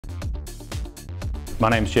My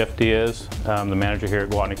name is Jeff Diaz. I'm the manager here at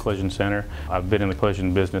Gwatney Collision Center. I've been in the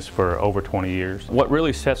collision business for over 20 years. What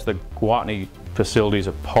really sets the Gwatney facilities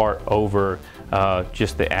apart over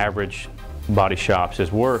just the average body shops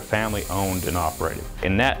is we're family owned and operated.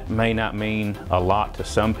 And that may not mean a lot to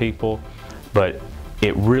some people, but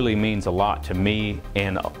it really means a lot to me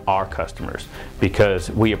and our customers because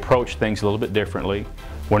we approach things a little bit differently.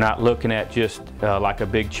 We're not looking at just like a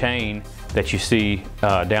big chain that you see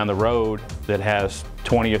down the road that has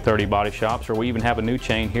 20 or 30 body shops, or we even have a new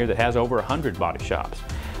chain here that has over 100 body shops.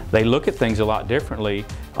 They look at things a lot differently,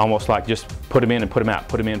 almost like just put them in and put them out,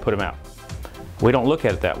 put them in, put them out. We don't look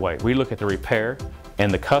at it that way. We look at the repair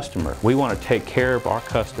and the customer. We want to take care of our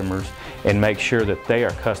customers and make sure that they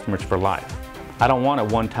are customers for life. I don't want a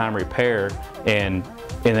one-time repair and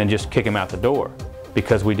then just kick them out the door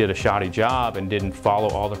because we did a shoddy job and didn't follow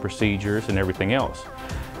all the procedures and everything else.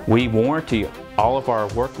 We warranty all of our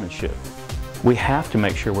workmanship. We have to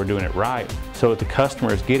make sure we're doing it right so that the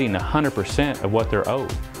customer is getting 100% of what they're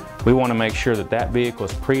owed. We want to make sure that that vehicle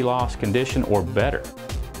is pre-loss condition or better.